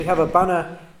We have a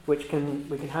banner which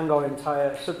we can hang our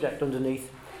entire subject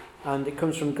underneath, and it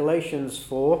comes from Galatians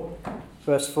 4,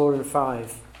 verse 4 and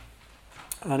 5.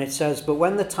 And it says, "But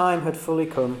when the time had fully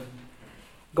come,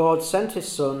 God sent his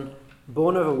Son,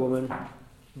 born of a woman,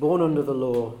 born under the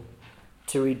law,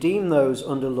 to redeem those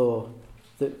under law,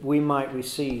 that we might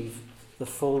receive the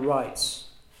full rights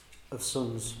of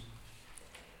sons."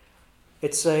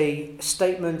 It's a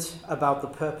statement about the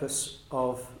purpose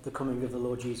of the coming of the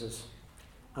Lord Jesus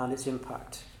and its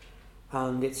impact.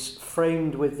 And it's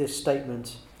framed with this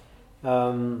statement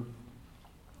that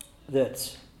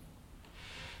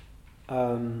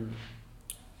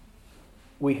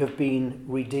we have been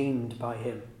redeemed by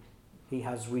him. He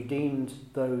has redeemed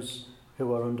those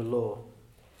who are under law.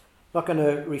 I'm not going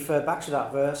to refer back to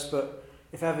that verse, but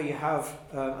if ever you have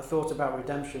a thought about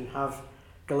redemption, have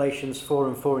Galatians 4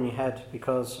 and 4 in your head,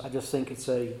 because I just think it's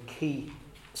a key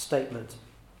statement.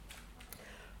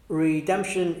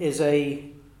 Redemption is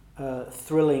a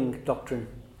thrilling doctrine.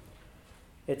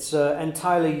 It's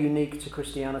entirely unique to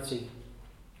Christianity.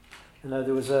 You know,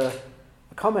 there was a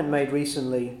comment made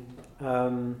recently,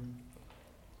 I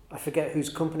forget whose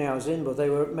company I was in, but they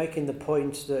were making the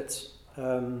point that,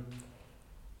 how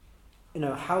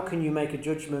can you make a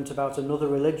judgment about another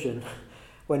religion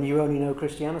when you only know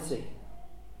Christianity?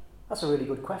 That's a really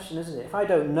good question, isn't it? If I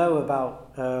don't know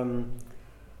about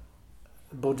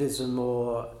Buddhism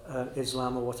or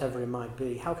Islam or whatever it might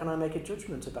be, how can I make a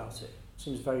judgment about it?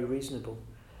 Seems very reasonable.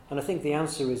 And I think the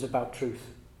answer is about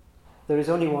truth. There is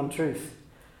only one truth.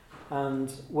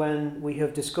 And when we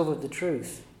have discovered the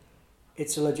truth,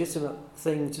 it's a legitimate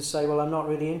thing to say, well, I'm not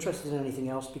really interested in anything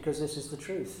else because this is the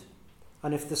truth.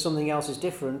 And if there's something else is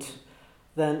different,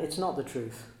 then it's not the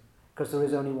truth, because there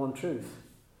is only one truth.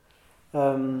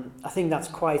 I think that's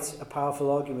quite a powerful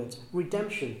argument.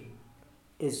 Redemption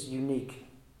is unique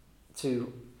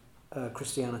to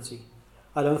Christianity.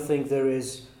 I don't think there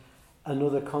is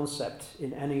another concept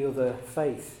in any other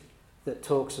faith that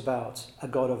talks about a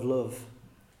God of love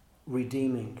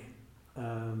redeeming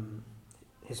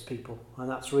his people. And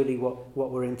that's really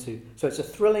what we're into. So it's a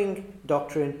thrilling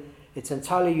doctrine. It's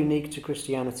entirely unique to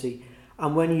Christianity.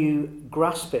 And when you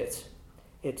grasp it,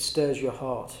 it stirs your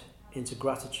heart into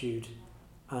gratitude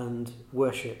and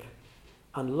worship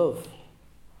and love.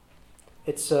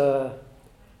 It's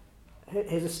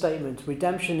here's a statement.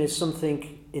 Redemption is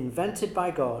something invented by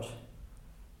God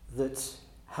that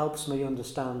helps me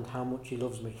understand how much he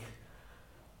loves me.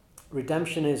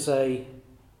 Redemption is a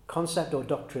concept or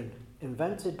doctrine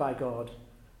invented by God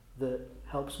that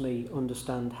helps me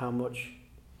understand how much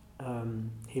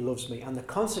he loves me. And the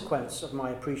consequence of my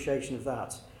appreciation of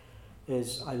that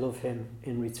is I love him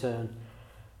in return.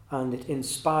 And it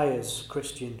inspires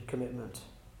Christian commitment.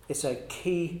 It's a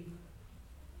key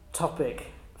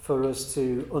topic for us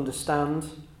to understand,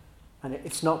 and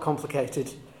it's not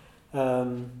complicated.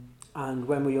 And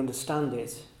when we understand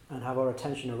it and have our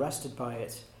attention arrested by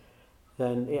it,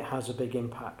 then it has a big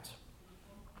impact.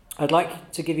 I'd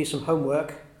like to give you some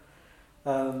homework,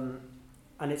 and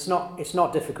it's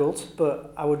not difficult,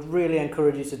 but I would really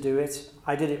encourage you to do it.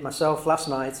 I did it myself last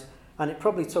night, and it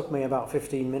probably took me about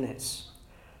 15 minutes.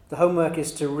 The homework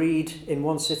is to read in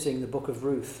one sitting the book of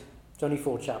Ruth. It's only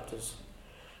 4 chapters.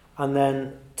 And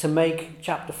then to make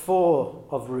chapter 4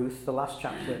 of Ruth, the last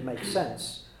chapter, make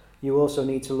sense, you also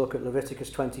need to look at Leviticus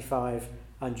 25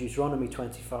 and Deuteronomy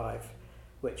 25,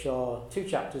 which are 2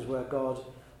 chapters where God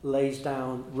lays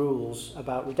down rules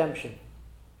about redemption.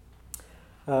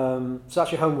 So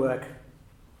that's your homework.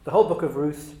 The whole book of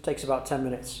Ruth takes about 10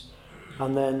 minutes.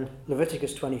 And then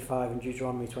Leviticus 25 and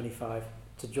Deuteronomy 25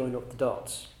 to join up the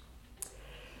dots.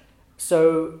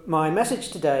 So my message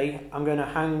today, I'm going to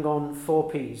hang on 4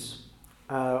 P's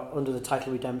under the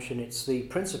title Redemption. It's the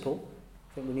principle.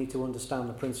 I think we need to understand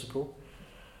the principle.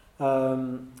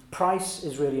 Price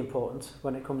is really important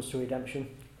when it comes to redemption.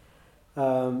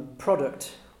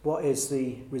 Product, what is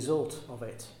the result of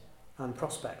it? And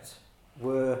prospect,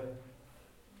 what's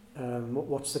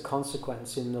the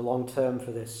consequence in the long term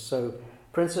for this? So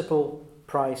principle,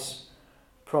 price,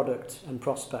 product and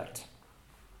prospect.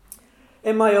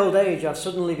 In my old age, I've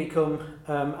suddenly become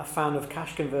a fan of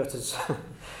cash converters.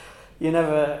 You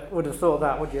never would have thought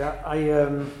that, would you?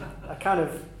 I kind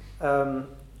of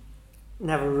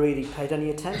never really paid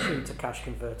any attention to cash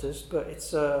converters, but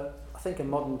it's, I think, a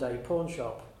modern-day pawn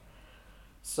shop.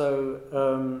 So,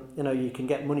 you can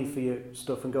get money for your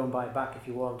stuff and go and buy it back if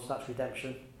you want. That's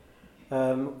redemption.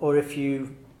 Or if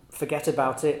you forget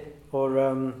about it or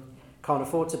can't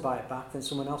afford to buy it back, then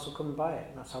someone else will come and buy it.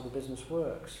 And that's how the business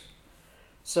works.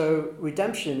 So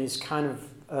redemption is kind of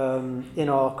in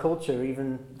our culture,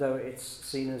 even though it's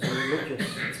seen as a religious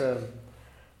term,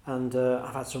 And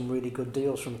I've had some really good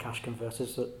deals from cash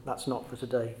converters. That's not for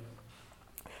today.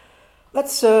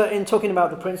 Let's, in talking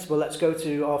about the principle, let's go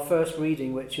to our first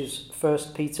reading, which is 1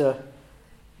 Peter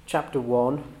chapter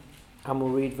 1, and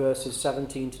we'll read verses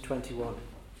 17 to 21.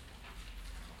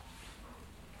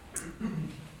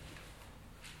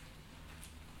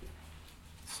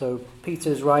 So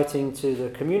Peter's writing to the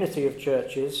community of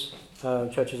churches,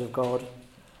 churches of God,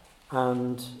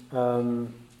 and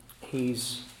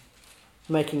he's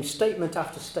making statement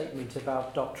after statement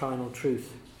about doctrinal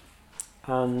truth.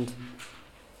 And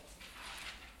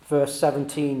verse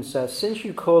 17 says, "Since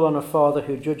you call on a Father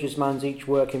who judges man's each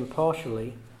work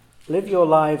impartially, live your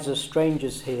lives as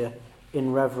strangers here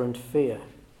in reverent fear.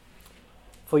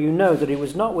 For you know that it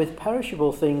was not with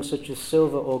perishable things such as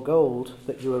silver or gold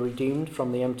that you were redeemed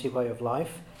from the empty way of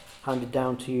life handed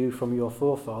down to you from your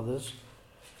forefathers,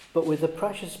 but with the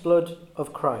precious blood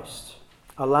of Christ,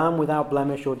 a lamb without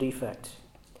blemish or defect.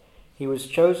 He was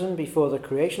chosen before the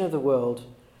creation of the world,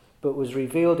 but was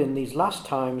revealed in these last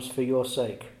times for your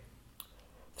sake.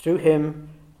 Through him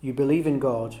you believe in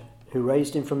God, who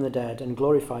raised him from the dead and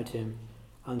glorified him,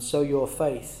 and so your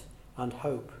faith and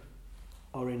hope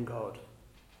are in God."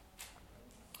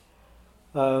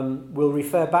 We'll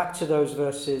refer back to those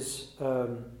verses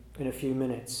in a few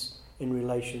minutes in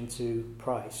relation to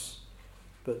price.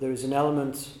 But there is an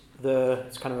element there,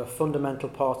 it's kind of a fundamental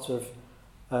part of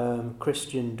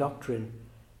Christian doctrine,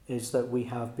 is that we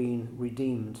have been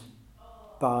redeemed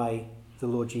by the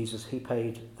Lord Jesus. He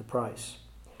paid the price.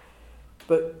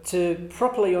 But to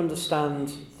properly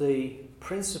understand the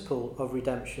principle of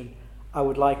redemption, I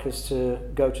would like us to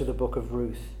go to the book of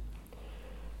Ruth.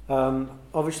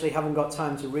 Obviously haven't got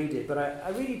time to read it, but I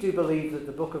really do believe that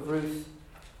the book of Ruth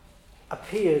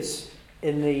appears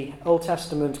in the Old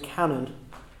Testament canon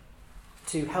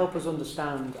to help us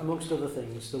understand, amongst other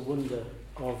things, the wonder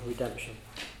of redemption.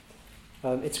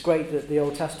 It's great that the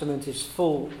Old Testament is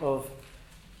full of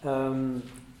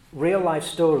real life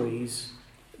stories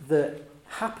that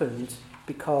happened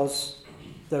because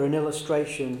they're an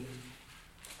illustration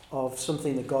of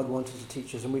something that God wanted to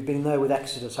teach us. And we've been there with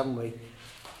Exodus, haven't we?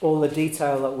 All the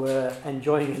detail that we're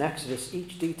enjoying in Exodus,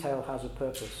 each detail has a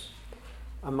purpose.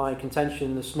 And my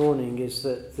contention this morning is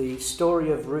that the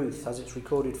story of Ruth, as it's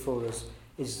recorded for us,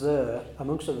 is there,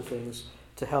 amongst other things,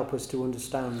 to help us to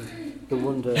understand the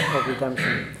wonder of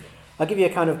redemption. I'll give you a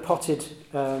kind of potted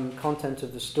content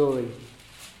of the story.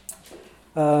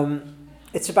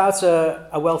 It's about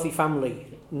a wealthy family.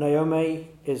 Naomi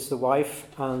is the wife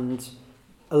and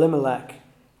Elimelech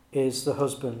is the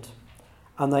husband.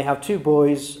 And they have two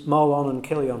boys, Mahlon and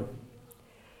Chilion.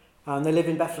 And they live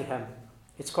in Bethlehem.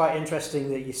 It's quite interesting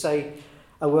that you say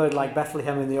a word like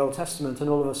Bethlehem in the Old Testament and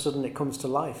all of a sudden it comes to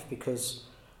life, because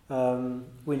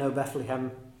we know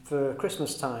Bethlehem for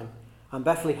Christmas time. And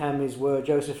Bethlehem is where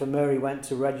Joseph and Mary went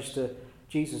to register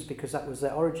Jesus, because that was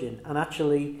their origin. And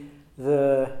actually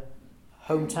the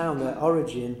hometown, their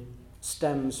origin,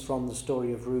 stems from the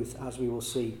story of Ruth, as we will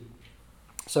see.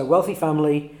 So wealthy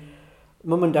family,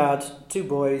 mum and dad, two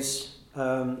boys,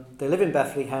 they live in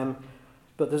Bethlehem,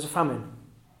 but there's a famine.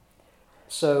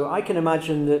 So I can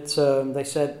imagine that they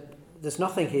said, there's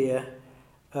nothing here,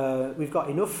 we've got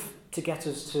enough to get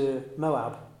us to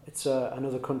Moab. It's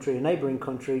another country, a neighbouring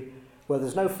country, where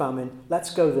there's no famine.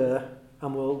 Let's go there,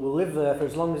 and we'll live there for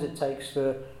as long as it takes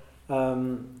for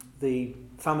the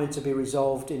famine to be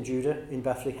resolved in Judah, in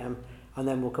Bethlehem, and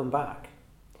then we'll come back.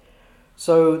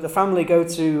 So the family go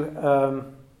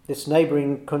to this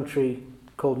neighbouring country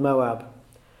called Moab.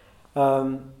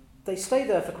 They stay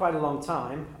there for quite a long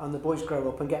time, and the boys grow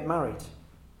up and get married.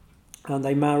 And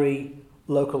they marry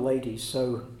local ladies,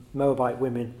 so Moabite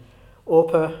women.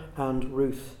 Orpah and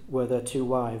Ruth were their two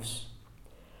wives.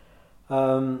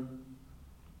 The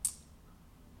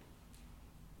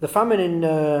famine in...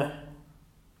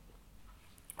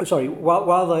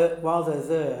 while they're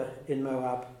there in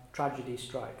Moab, tragedy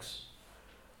strikes.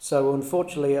 So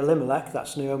unfortunately Elimelech,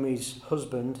 that's Naomi's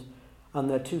husband, and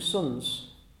their two sons,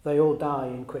 they all die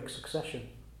in quick succession,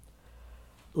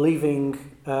 leaving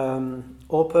Naomi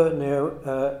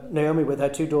with her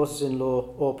two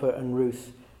daughters-in-law, Orpah and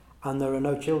Ruth, and there are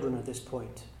no children at this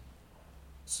point.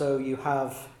 So you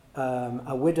have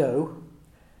a widow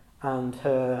and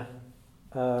her,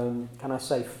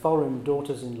 foreign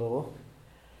daughters-in-law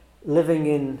living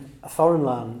in a foreign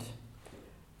land,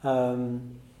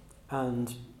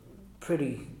 and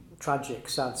pretty tragic,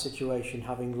 sad situation,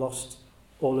 having lost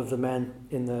all of the men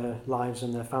in their lives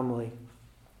and their family.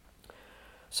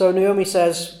 So Naomi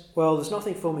says, well, there's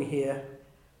nothing for me here.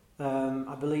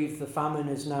 I believe the famine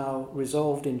is now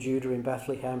resolved in Judah, in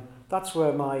Bethlehem. That's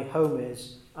where my home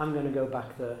is. I'm going to go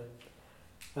back there.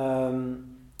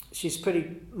 She's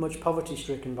pretty much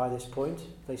poverty-stricken by this point.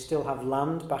 They still have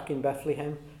land back in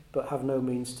Bethlehem, but have no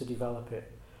means to develop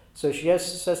it. So she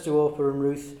says to Orpah and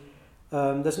Ruth,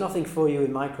 there's nothing for you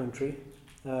in my country.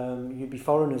 You'd be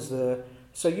foreigners there.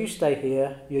 So you stay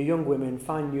here, you're young women,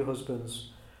 find new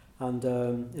husbands, and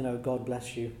God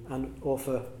bless you. And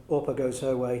Orpah goes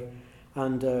her way,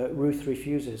 and Ruth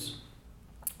refuses.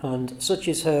 And such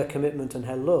is her commitment and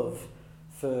her love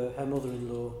for her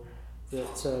mother-in-law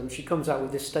that she comes out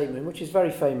with this statement, which is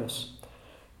very famous.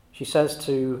 She says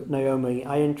to Naomi,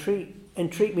 I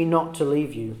entreat me not to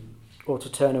leave you or to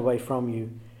turn away from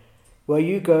you. Where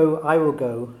you go, I will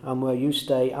go, and where you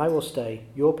stay, I will stay.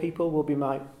 Your people will be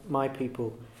my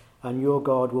people, and your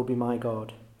God will be my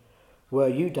God. Where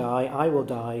you die, I will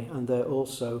die, and there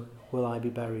also will I be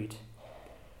buried.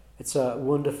 It's a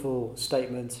wonderful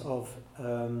statement of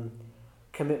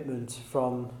commitment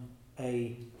from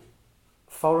a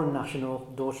foreign national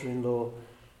daughter-in-law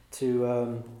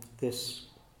to this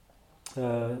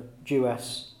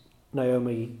Jewess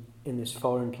Naomi in this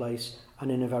foreign place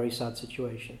and in a very sad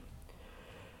situation.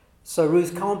 So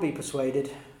Ruth can't be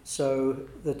persuaded, so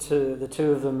the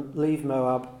two of them leave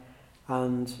Moab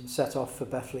and set off for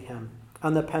Bethlehem,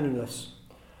 and they're penniless.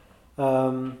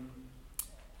 Now,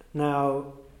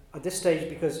 at this stage,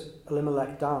 because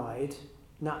Elimelech died,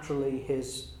 naturally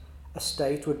his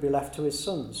estate would be left to his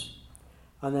sons,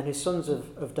 and then his sons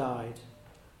have died.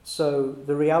 So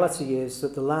the reality is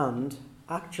that the land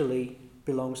actually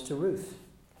belongs to Ruth,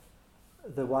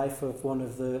 the wife of one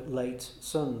of the late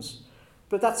sons.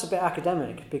 But that's a bit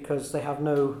academic because they have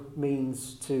no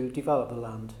means to develop the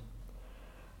land.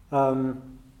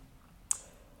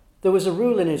 There was a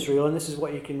rule in Israel, and this is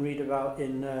what you can read about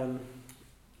in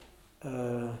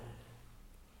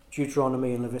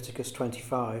Deuteronomy and Leviticus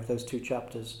 25, those two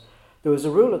chapters. There was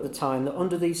a rule at the time that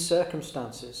under these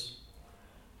circumstances,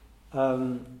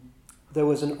 there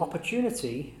was an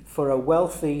opportunity for a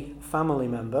wealthy family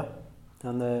member,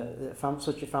 and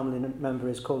such a family member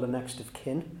is called a next of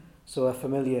kin, so we're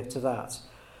familiar to that.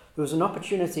 There was an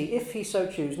opportunity, if he so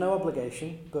chose, no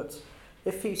obligation, but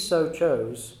if he so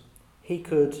chose, he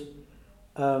could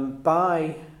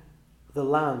buy the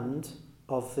land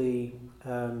of the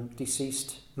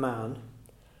deceased man.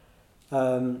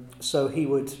 So he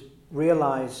would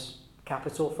realise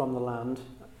capital from the land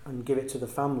and give it to the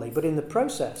family. But in the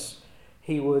process,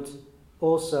 he would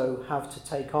also have to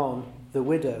take on the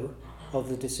widow of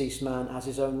the deceased man as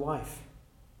his own wife.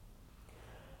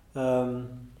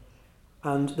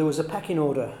 And there was a pecking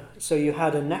order. So you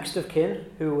had a next of kin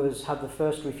who had the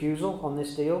first refusal on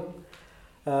this deal,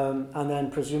 and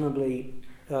then presumably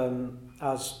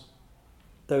as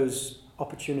those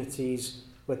opportunities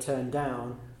were turned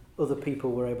down, other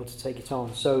people were able to take it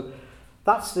on. So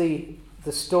that's the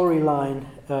storyline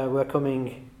we're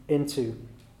coming into.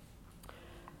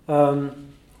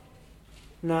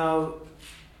 Now,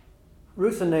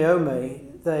 Ruth and Naomi,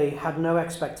 they had no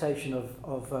expectation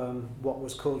of what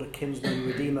was called a kinsman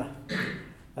redeemer.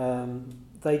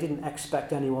 They didn't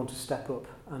expect anyone to step up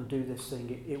and do this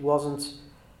thing. It wasn't,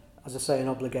 as I say, an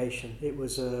obligation. It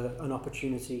was an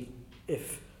opportunity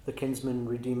if the kinsman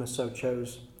redeemer so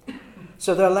chose.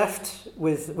 So they're left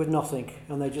with nothing,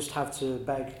 and they just have to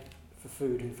beg for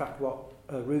food. In fact, what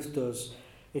Ruth does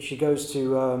is she goes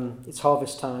to, it's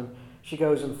harvest time, she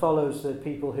goes and follows the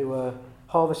people who are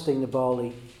harvesting the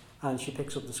barley, and she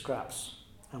picks up the scraps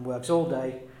and works all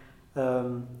day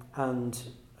and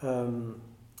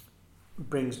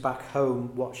brings back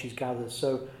home what she's gathered.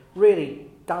 So really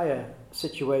dire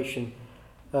situation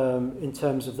in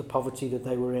terms of the poverty that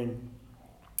they were in.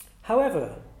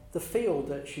 However, the field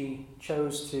that she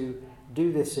chose to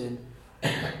do this in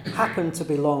happened to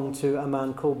belong to a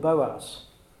man called Boaz.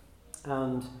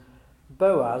 And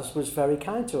Boaz was very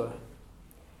kind to her.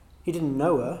 He didn't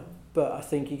know her, but I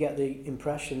think you get the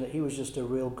impression that he was just a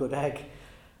real good egg.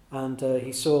 And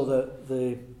he saw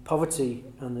the poverty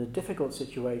and the difficult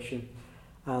situation.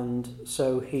 And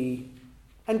so he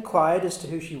inquired as to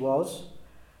who she was.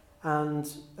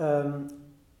 And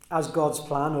as God's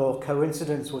plan or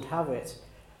coincidence would have it,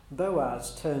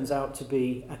 Boaz turns out to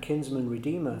be a kinsman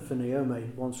redeemer for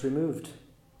Naomi once removed.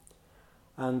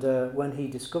 And when he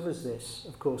discovers this,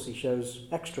 of course, he shows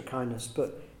extra kindness.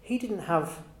 But he didn't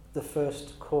have the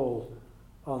first call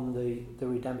on the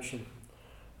redemption.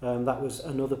 That was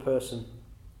another person.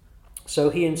 So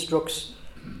he instructs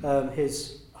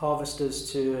his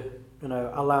harvesters to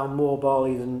allow more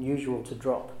barley than usual to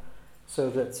drop so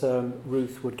that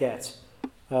Ruth would get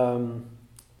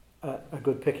a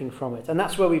good picking from it. And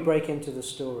that's where we break into the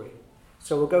story.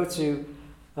 So we'll go to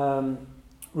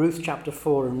Ruth chapter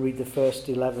 4 and read the first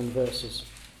 11 verses.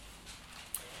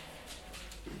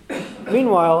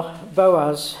 Meanwhile,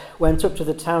 Boaz went up to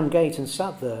the town gate and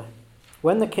sat there.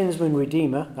 When the kinsman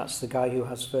redeemer, that's the guy who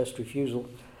has first refusal,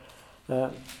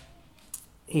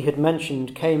 he had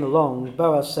mentioned, came along,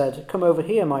 Boaz said, "Come over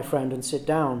here, my friend, and sit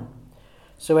down."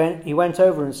 So he went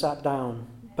over and sat down.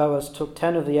 Boaz took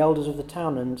 10 of the elders of the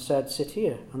town and said, "Sit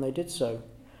here," and they did so.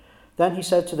 Then he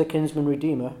said to the kinsman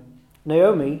redeemer,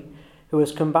 "Naomi, who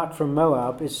has come back from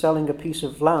Moab, is selling a piece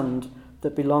of land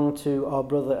that belonged to our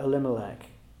brother Elimelech.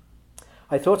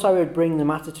 I thought I would bring the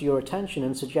matter to your attention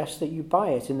and suggest that you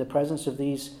buy it in the presence of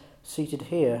these seated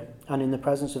here and in the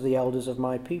presence of the elders of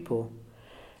my people.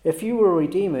 If you will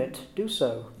redeem it, do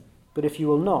so. But if you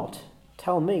will not,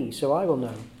 tell me, so I will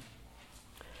know.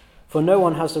 For no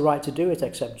one has the right to do it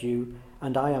except you,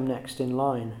 and I am next in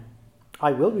line."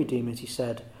 "I will redeem it," he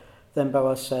said. Then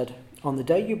Boaz said, "On the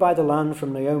day you buy the land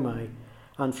from Naomi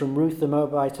and from Ruth the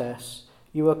Moabitess,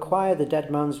 you acquire the dead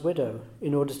man's widow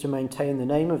in order to maintain the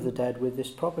name of the dead with this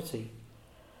property."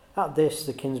 At this,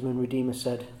 the kinsman redeemer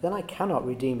said, "Then I cannot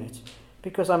redeem it,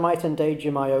 because I might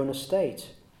endanger my own estate.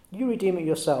 You redeem it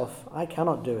yourself. I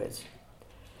cannot do it."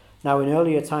 Now, in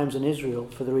earlier times in Israel,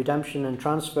 for the redemption and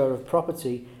transfer of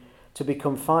property to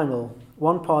become final,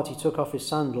 one party took off his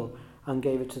sandal and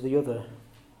gave it to the other.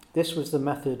 This was the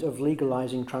method of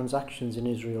legalizing transactions in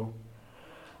Israel.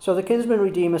 So the kinsman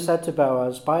redeemer said to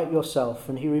Boaz, "Buy it yourself,"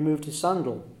 and he removed his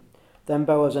sandal. Then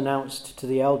Boaz announced to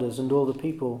the elders and all the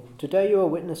people, "Today you are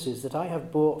witnesses that I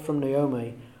have bought from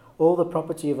Naomi all the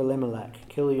property of Elimelech,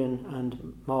 Kilion,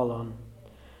 and Mahlon.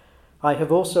 I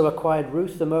have also acquired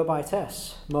Ruth the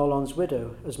Moabitess, Mahlon's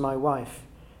widow, as my wife,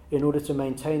 in order to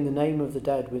maintain the name of the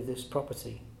dead with this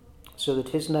property, so that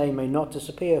his name may not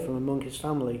disappear from among his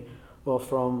family or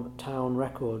from town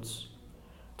records.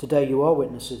 Today you are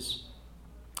witnesses."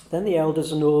 Then the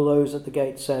elders and all those at the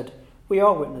gate said, "We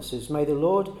are witnesses. May the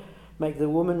Lord make the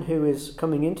woman who is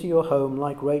coming into your home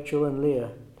like Rachel and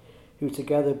Leah, who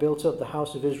together built up the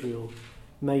house of Israel.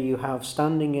 May you have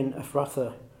standing in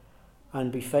Ephrathah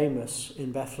and be famous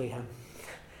in Bethlehem."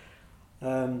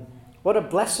 What a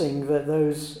blessing that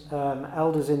those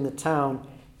elders in the town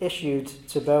issued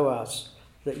to Boaz,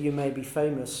 that you may be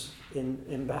famous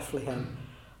in Bethlehem.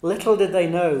 Little did they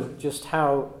know just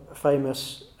how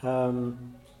famous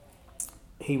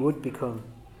he would become.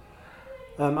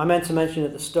 I meant to mention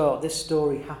at the start, this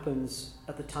story happens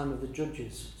at the time of the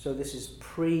Judges. So this is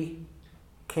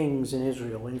pre-kings in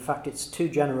Israel. In fact, it's 2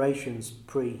 generations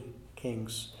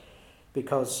pre-kings.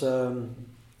 Because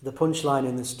the punchline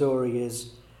in the story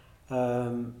is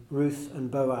Ruth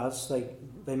and Boaz,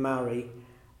 they marry,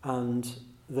 and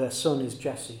their son is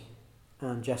Jesse.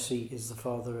 And Jesse is the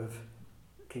father of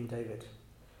King David.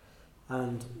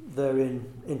 And therein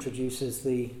introduces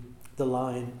the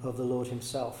line of the Lord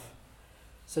himself.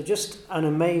 So just an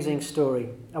amazing story.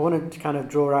 I wanted to kind of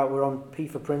draw out, we're on P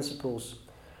for principles.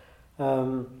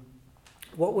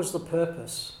 What was the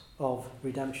purpose of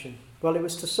redemption? Well, it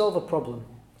was to solve a problem.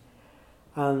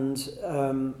 And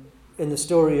in the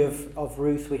story of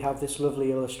Ruth, we have this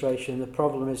lovely illustration. The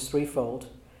problem is threefold.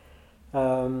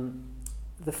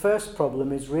 The first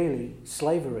problem is really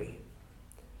slavery.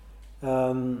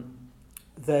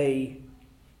 They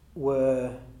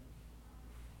were,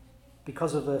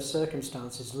 because of their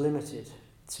circumstances, limited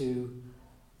to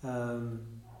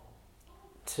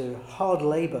hard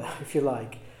labour, if you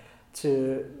like,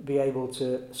 to be able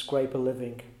to scrape a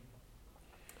living.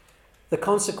 The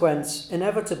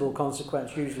inevitable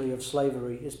consequence usually of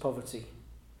slavery is poverty.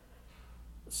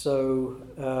 So,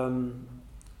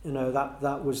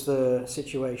 that was the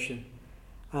situation.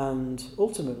 And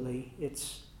ultimately,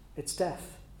 it's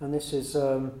death. And this is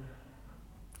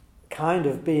kind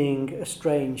of being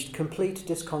estranged, complete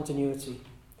discontinuity.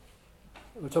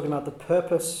 We're talking about the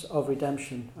purpose of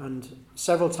redemption. And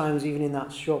several times, even in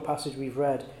that short passage we've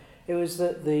read, it was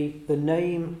that the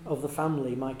name of the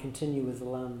family might continue with the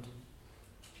land.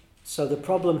 So the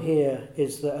problem here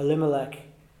is that Elimelech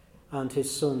and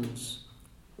his sons,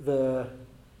 their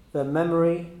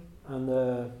memory and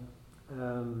their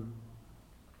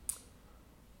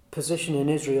position in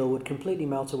Israel would completely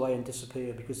melt away and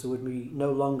disappear, because there would be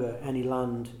no longer any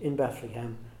land in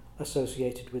Bethlehem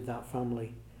associated with that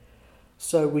family.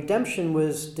 So redemption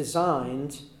was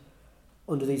designed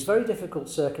under these very difficult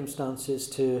circumstances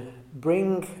to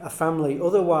bring a family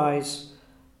otherwise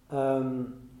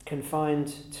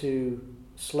confined to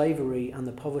slavery and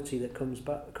the poverty that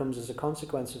comes as a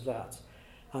consequence of that,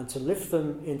 and to lift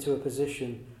them into a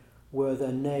position where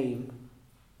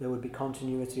there would be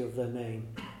continuity of their name,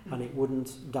 and it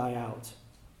wouldn't die out.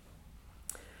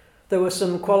 There were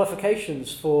some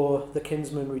qualifications for the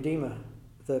kinsman redeemer,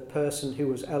 the person who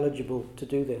was eligible to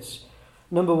do this.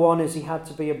 Number one is he had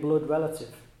to be a blood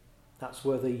relative. That's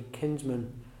where the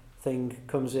kinsman thing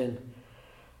comes in.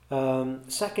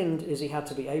 Second is he had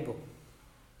to be able.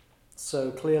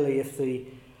 So clearly if the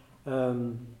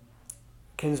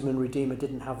kinsman redeemer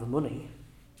didn't have the money,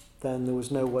 then there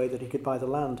was no way that he could buy the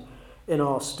land. In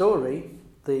our story,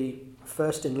 the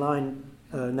first in line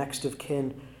next of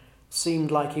kin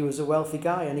seemed like he was a wealthy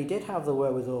guy, and he did have the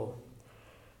wherewithal.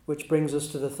 Which brings us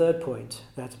to the third point.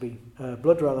 They had to be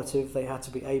blood relative, they had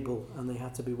to be able, and they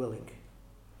had to be willing.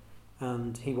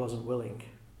 And he wasn't willing.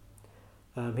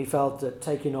 He felt that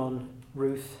taking on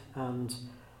Ruth and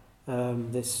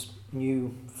this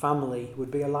new family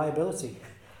would be a liability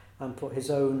and put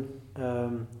his own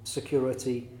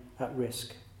security at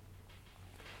risk.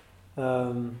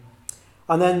 And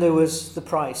then there was the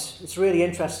price. It's really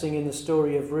interesting in the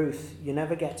story of Ruth, you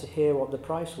never get to hear what the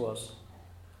price was.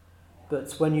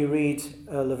 But when you read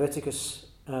Leviticus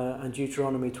and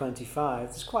Deuteronomy 25,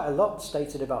 there's quite a lot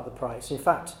stated about the price. In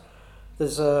fact,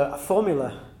 there's a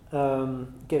formula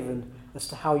given as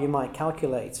to how you might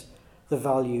calculate the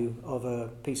value of a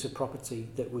piece of property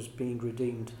that was being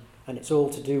redeemed. And it's all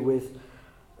to do with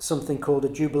something called a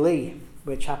jubilee,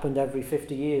 which happened every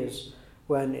 50 years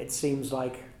when it seems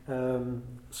like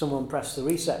someone pressed the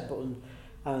reset button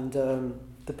and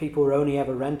the people were only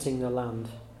ever renting the land.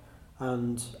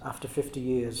 And after 50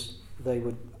 years, they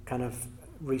would kind of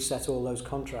reset all those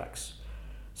contracts.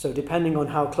 So depending on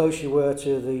how close you were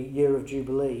to the year of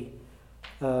Jubilee,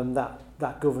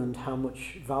 that governed how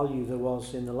much value there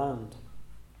was in the land.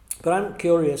 But I'm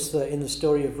curious that in the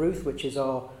story of Ruth, which is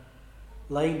our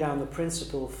laying down the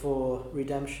principle for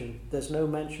redemption, there's no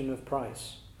mention of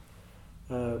price.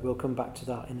 We'll come back to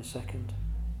that in a second.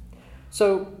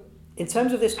 So in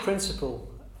terms of this principle,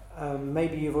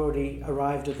 maybe you've already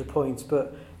arrived at the point,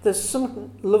 but there's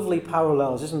some lovely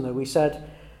parallels, isn't there? We said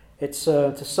it's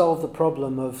to solve the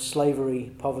problem of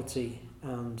slavery, poverty,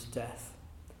 and death.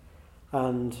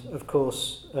 And, of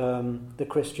course, the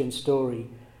Christian story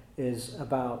is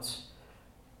about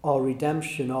our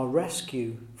redemption, our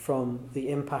rescue from the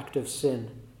impact of sin.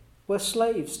 We're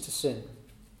slaves to sin.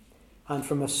 And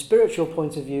from a spiritual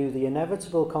point of view, the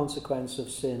inevitable consequence of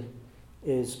sin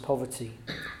is poverty.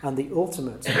 And the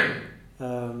ultimate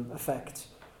effect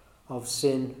of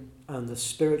sin and the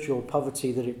spiritual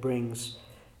poverty that it brings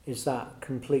is that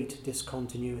complete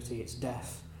discontinuity. It's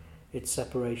death. It's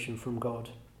separation from God.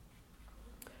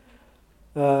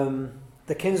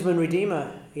 The kinsman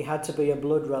redeemer, he had to be a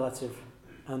blood relative.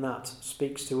 And that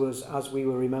speaks to us, as we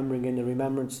were remembering in the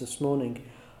remembrance this morning,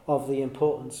 of the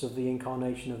importance of the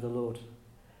incarnation of the Lord.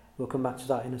 We'll come back to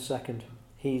that in a second.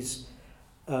 He's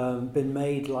been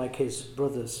made like his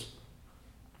brothers.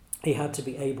 He had to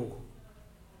be able.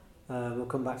 We'll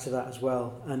come back to that as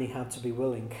well. And he had to be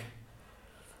willing.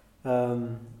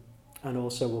 And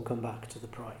also we'll come back to the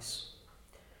price.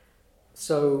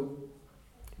 So,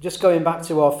 just going back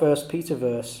to our 1 Peter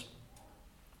verse,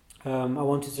 I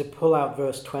wanted to pull out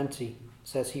verse 20. It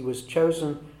says, he was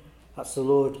chosen, that's the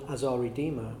Lord as our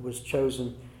Redeemer, was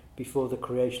chosen before the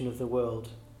creation of the world.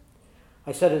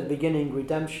 I said at the beginning,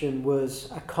 redemption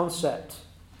was a concept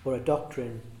or a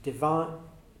doctrine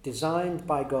designed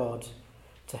by God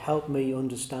to help me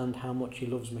understand how much he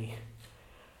loves me.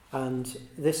 And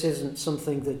this isn't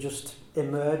something that just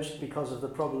emerged because of the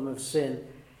problem of sin.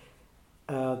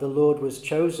 The Lord was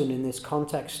chosen in this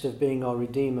context of being our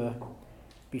Redeemer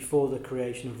before the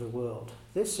creation of the world.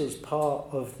 This is part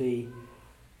of the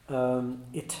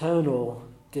eternal,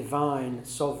 divine,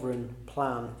 sovereign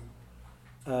plan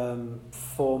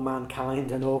for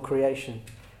mankind and all creation.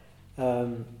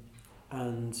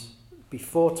 And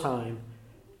before time,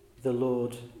 the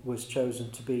Lord was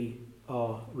chosen to be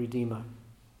our Redeemer.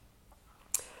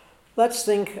 Let's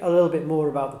think a little bit more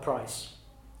about the price.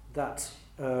 That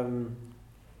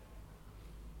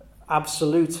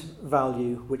absolute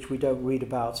value which we don't read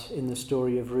about in the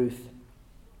story of Ruth.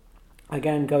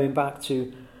 Again, going back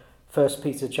to 1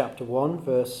 Peter chapter 1,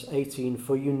 verse 18,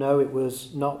 for you know it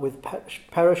was not with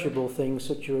perishable things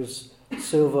such as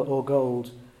silver or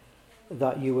gold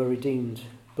that you were redeemed,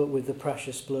 but with the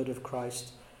precious blood of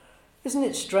Christ. Isn't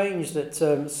it strange that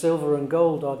silver and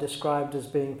gold are described as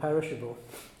being perishable,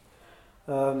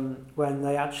 when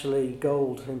they actually,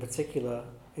 gold in particular,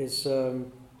 is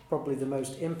probably the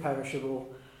most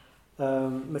imperishable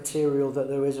material that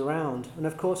there is around. And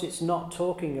of course it's not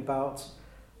talking about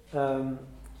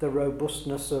the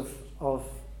robustness of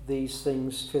these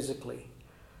things physically.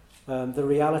 The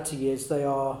reality is they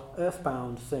are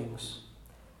earthbound things.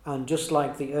 And just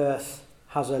like the earth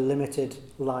has a limited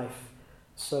life,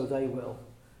 so they will.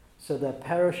 So they're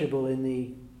perishable in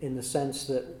the sense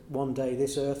that one day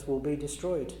this earth will be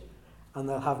destroyed and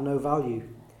they'll have no value.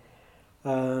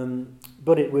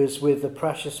 But it was with the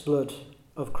precious blood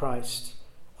of Christ,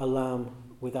 a lamb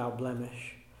without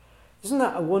blemish. Isn't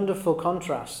that a wonderful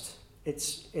contrast?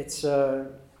 It's the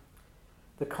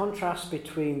contrast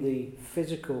between the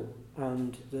physical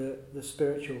and the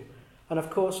spiritual. And of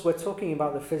course, we're talking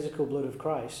about the physical blood of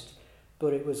Christ,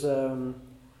 but it was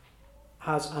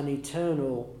has an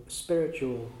eternal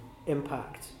spiritual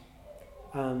impact,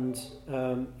 and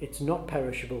it's not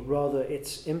perishable, rather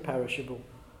it's imperishable,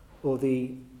 or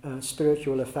the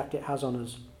spiritual effect it has on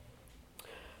us.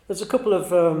 There's a couple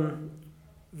of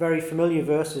very familiar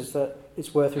verses that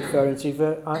it's worth referring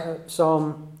to.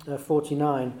 Psalm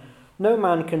 49, "No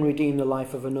man can redeem the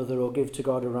life of another or give to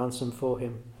God a ransom for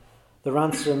him. The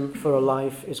ransom for a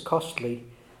life is costly,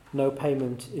 no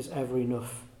payment is ever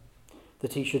enough,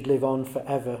 that he should live on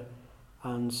forever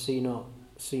and see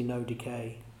no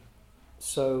decay."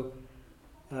 So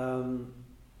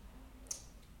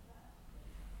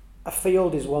a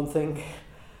field is one thing,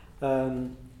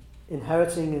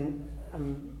 inheriting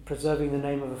and preserving the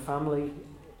name of a family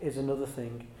is another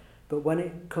thing. But when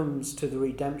it comes to the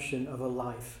redemption of a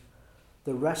life,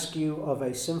 the rescue of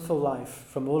a sinful life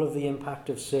from all of the impact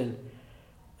of sin,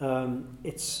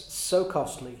 it's so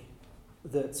costly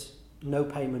that no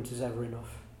payment is ever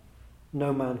enough.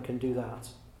 No man can do that.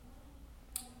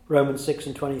 Romans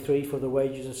 6:23, "For the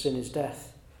wages of sin is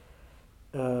death."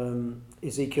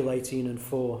 Ezekiel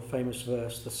 18:4, famous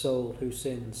verse, "The soul who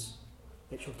sins,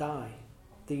 it shall die."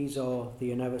 These are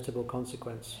the inevitable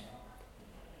consequence.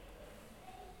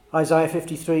 Isaiah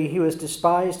 53, "He was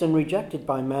despised and rejected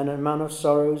by men, a man of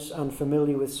sorrows and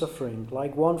familiar with suffering.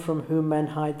 Like one from whom men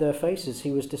hide their faces,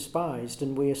 he was despised,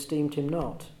 and we esteemed him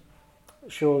not.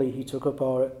 Surely he took up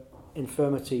our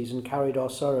infirmities and carried our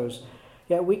sorrows.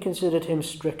 Yet we considered him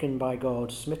stricken by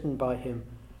God, smitten by him,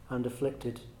 and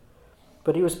afflicted.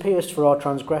 But he was pierced for our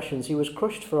transgressions, he was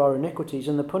crushed for our iniquities,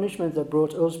 and the punishment that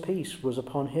brought us peace was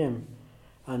upon him.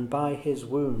 And by his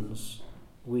wounds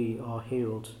we are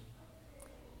healed.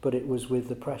 But it was with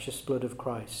the precious blood of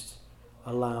Christ,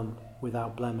 a lamb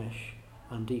without blemish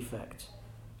and defect,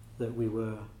 that we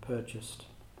were purchased."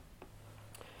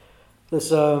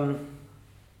 There's an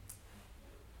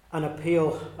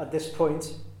appeal at this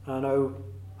point. I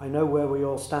know where we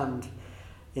all stand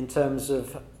in terms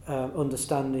of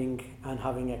understanding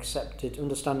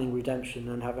redemption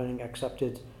and having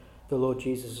accepted the Lord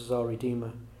Jesus as our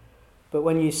Redeemer. But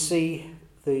when you see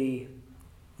the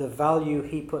value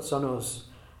he puts on us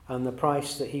and the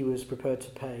price that he was prepared to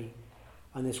pay,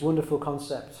 and this wonderful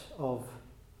concept of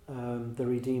the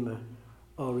Redeemer,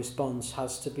 our response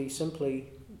has to be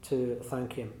simply to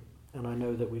thank him. And I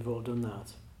know that we've all done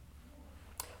that.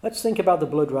 Let's think about the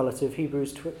blood relative.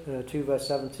 Hebrews 2 verse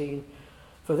 17.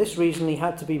 "For this reason he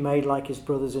had to be made like his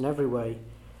brothers in every way,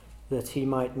 that he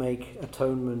might make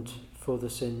atonement for the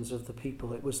sins of the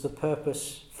people." It was the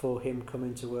purpose for him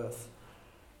coming to earth.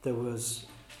 There was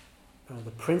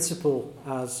the principle,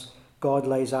 as God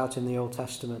lays out in the Old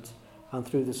Testament and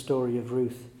through the story of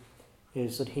Ruth,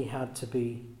 is that he had to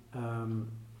be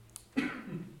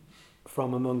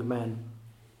from among men.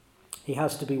 He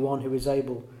has to be one who is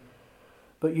able.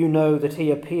 "But you know that he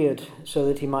appeared so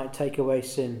that he might take away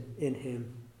sin. In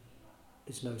him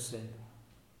is no sin."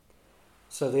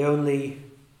 So the only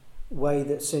way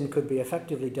that sin could be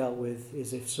effectively dealt with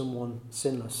is if someone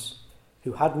sinless,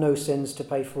 who had no sins to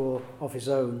pay for of his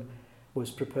own,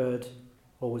 was prepared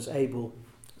or was able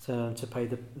to pay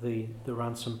the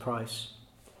ransom price.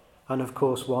 And of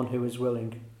course one who is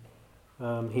willing.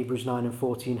 Hebrews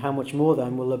 9:14, "How much more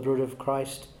then will the blood of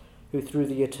Christ, who through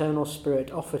the eternal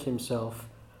Spirit offered himself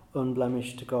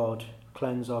unblemished to God,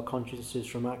 cleanse our consciences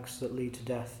from acts that lead to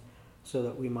death, so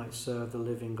that we might serve the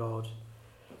living God."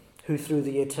 Who through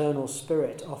the eternal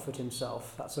Spirit offered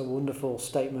himself. That's a wonderful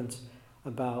statement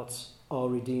about our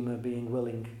Redeemer being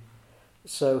willing.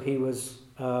 So he was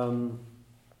a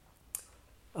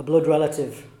blood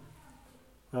relative,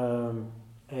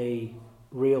 a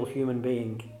real human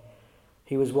being.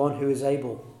 He was one who is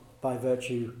able by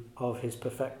virtue of his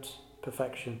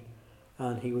perfection,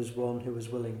 and he was one who was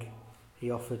willing. He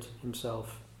offered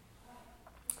himself.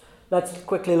 Let's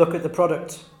quickly look at the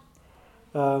product.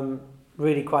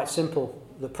 Really quite simple.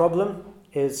 The problem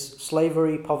is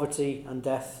slavery, poverty, and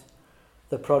death.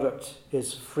 The product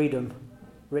is freedom,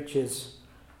 riches,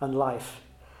 and life.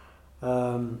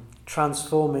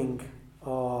 Transforming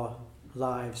our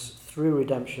lives through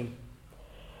redemption.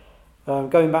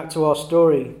 Going back to our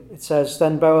story, it says,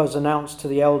 "Then Boaz announced to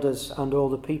the elders and all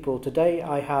the people, 'Today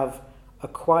I have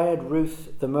acquired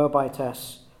Ruth the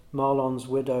Moabitess, Mahlon's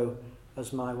widow,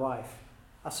 as my wife.'"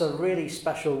 That's a really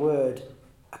special word,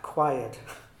 acquired.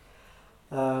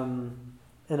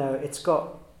 It's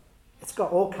got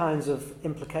all kinds of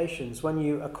implications. When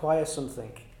you acquire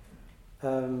something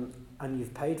and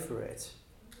you've paid for it,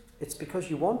 it's because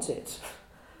you want it,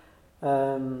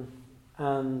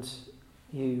 and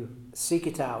you seek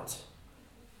it out.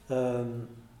 You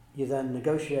then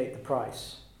negotiate the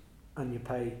price, and you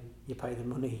pay the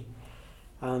money.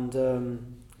 And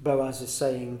Boaz is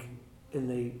saying, in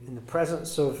the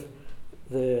presence of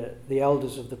the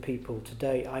elders of the people,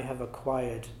 today I have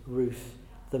acquired Ruth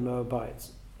the Moabite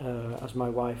as my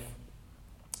wife.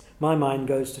 My mind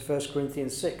goes to 1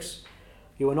 Corinthians 6.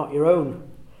 You are not your own.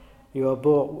 You are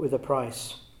bought with a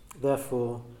price.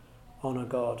 Therefore, honour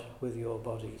God with your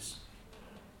bodies.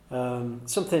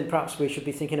 Something perhaps we should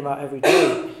be thinking about every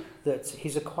day, that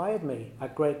he's acquired me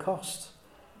at great cost.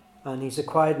 And he's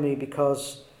acquired me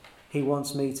because he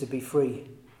wants me to be free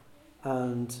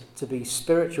and to be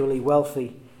spiritually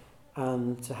wealthy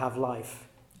and to have life,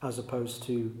 as opposed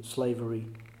to slavery,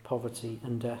 poverty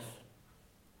and death.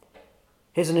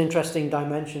 Here's an interesting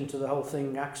dimension to the whole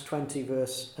thing, Acts 20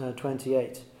 verse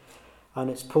 28. And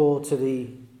it's Paul to the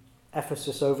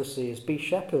Ephesus overseers, be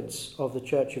shepherds of the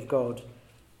church of God,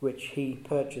 which he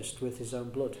purchased with his own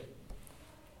blood.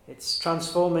 It's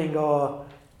transforming our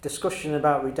discussion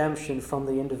about redemption from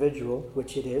the individual,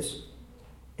 which it is,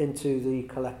 into the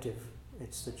collective.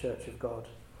 It's the church of God.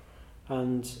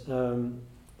 And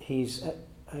he's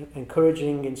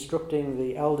encouraging, instructing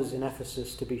the elders in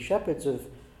Ephesus to be shepherds of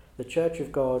the church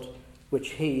of God,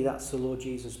 which he, that's the Lord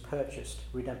Jesus, purchased,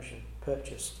 redemption,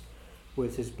 purchased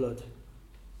with his blood.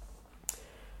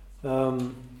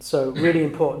 So really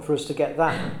important for us to get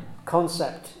that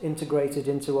concept integrated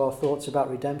into our thoughts about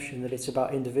redemption, that it's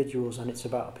about individuals and it's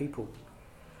about people.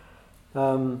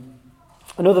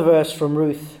 Another verse from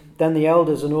Ruth, then the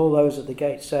elders and all those at the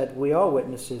gate said, we are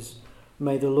witnesses.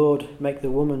 May the Lord make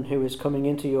the woman who is coming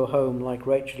into your home like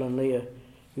Rachel and Leah,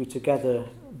 who together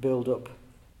built up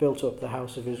the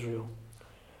house of Israel.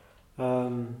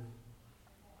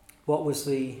 What was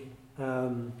the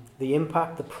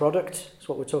impact, the product? Is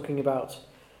what we're talking about.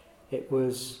 It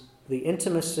was the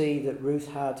intimacy that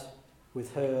Ruth had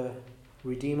with her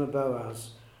Redeemer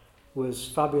Boaz was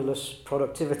fabulous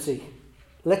productivity.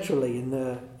 Literally, in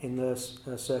their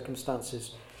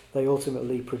circumstances, they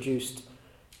ultimately produced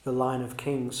the line of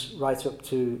kings right up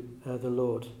to the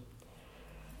Lord.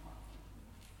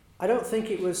 I don't think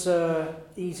it was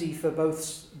easy for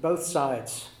both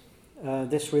sides.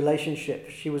 This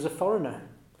relationship. She was a foreigner,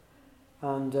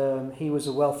 and he was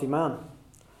a wealthy man.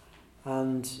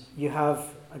 And you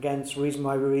have, again, it's the reason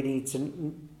why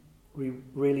we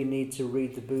really need to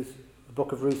read the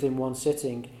Book of Ruth in one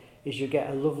sitting, is you get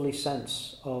a lovely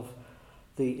sense of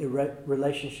the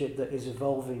relationship that is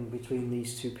evolving between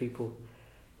these two people.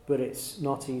 But it's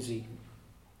not easy.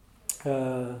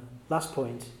 Last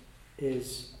point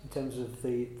is, in terms of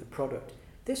the product,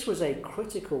 this was a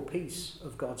critical piece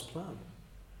of God's plan.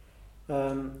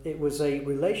 It was a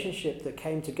relationship that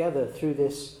came together through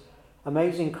this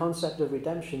amazing concept of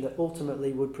redemption that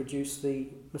ultimately would produce the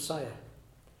Messiah,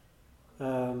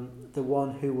 the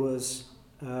one who was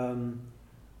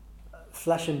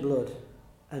flesh and blood,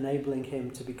 enabling him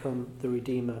to become the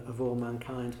Redeemer of all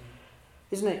mankind.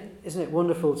 Isn't it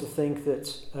wonderful to think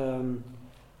that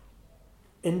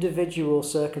individual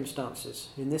circumstances,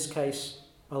 in this case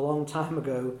a long time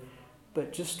ago,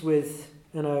 but just with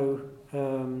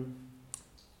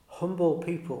humble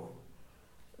people,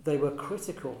 they were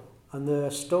critical, and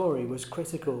their story was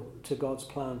critical to God's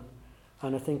plan.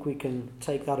 And I think we can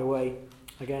take that away.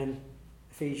 Again,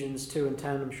 Ephesians 2 and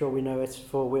 10, I'm sure we know it.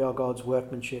 For we are God's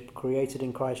workmanship, created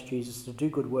in Christ Jesus to do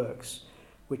good works,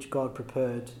 which God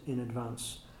prepared in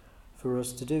advance for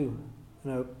us to do.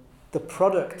 The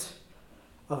product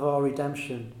of our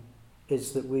redemption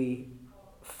is that we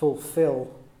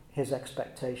fulfill his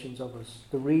expectations of us.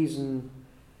 The reason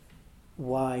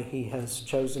why he has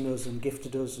chosen us and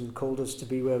gifted us and called us to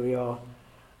be where we are.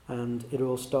 And it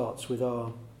all starts with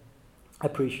our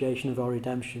appreciation of our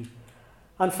redemption.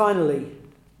 And finally,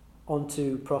 on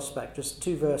to prospect. Just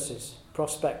 2 verses.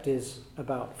 Prospect is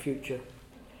about future.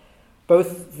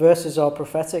 Both verses are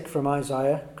prophetic from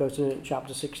Isaiah. Go to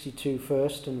chapter 62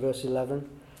 first and verse 11.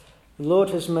 The Lord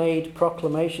has made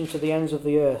proclamation to the ends of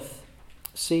the earth.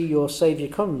 See, your Saviour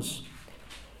comes.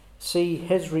 See,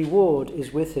 his reward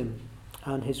is with him,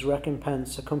 and his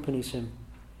recompense accompanies him.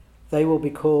 They will be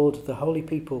called the holy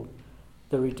people,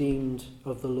 the redeemed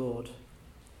of the Lord.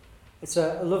 It's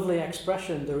a lovely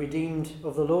expression, the redeemed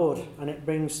of the Lord, and it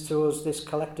brings to us this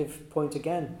collective point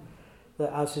again,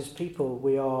 that as his people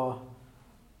we are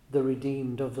the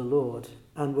redeemed of the Lord,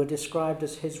 and we're described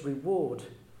as his reward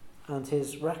and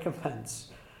his recompense.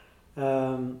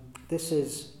 This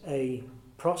is a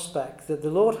prospect that the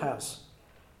Lord has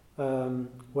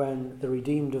when the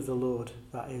redeemed of the Lord,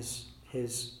 that is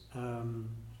his,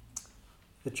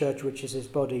 the church which is his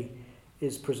body,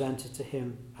 is presented to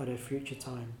him at a future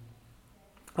time.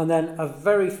 And then a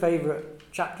very favourite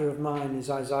chapter of mine is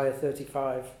Isaiah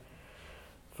 35,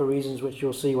 for reasons which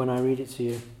you'll see when I read it to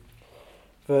you.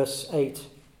 Verse 8,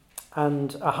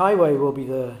 "And a highway will be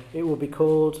there, it will be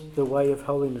called the way of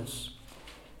holiness.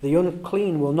 The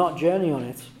unclean will not journey on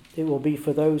it, it will be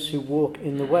for those who walk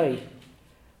in the way.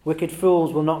 Wicked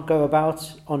fools will not go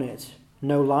about on it,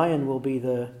 no lion will be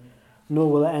there, nor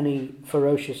will any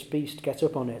ferocious beast get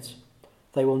up on it.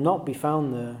 They will not be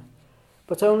found there,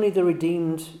 but only the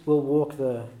redeemed will walk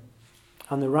there,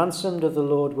 and the ransomed of the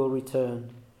Lord will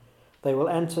return. They will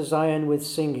enter Zion with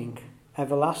singing,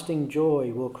 everlasting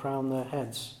joy will crown their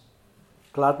heads.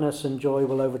 Gladness and joy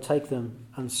will overtake them,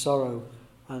 and sorrow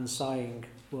and sighing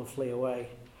will flee away."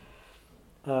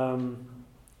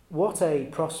 What a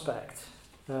prospect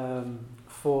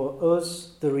for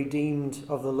us, the redeemed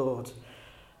of the Lord,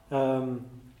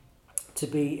 to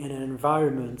be in an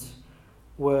environment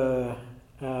where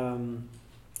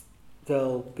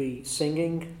there'll be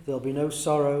singing, there'll be no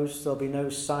sorrows, there'll be no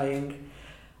sighing,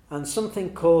 and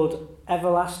something called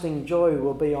everlasting joy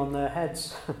will be on their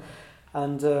heads.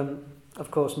 And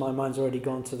of course my mind's already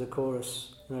gone to the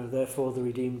chorus, "Therefore the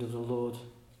redeemed of the Lord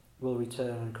will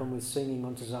return and come with singing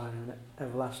unto Zion, and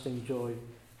everlasting joy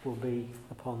will be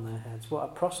upon their heads." What a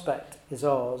prospect is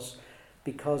ours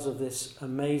because of this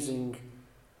amazing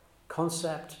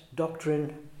concept,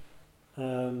 doctrine,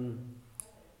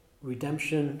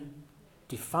 redemption,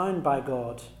 defined by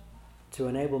God to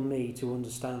enable me to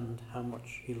understand how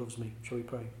much he loves me. Shall we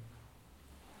pray?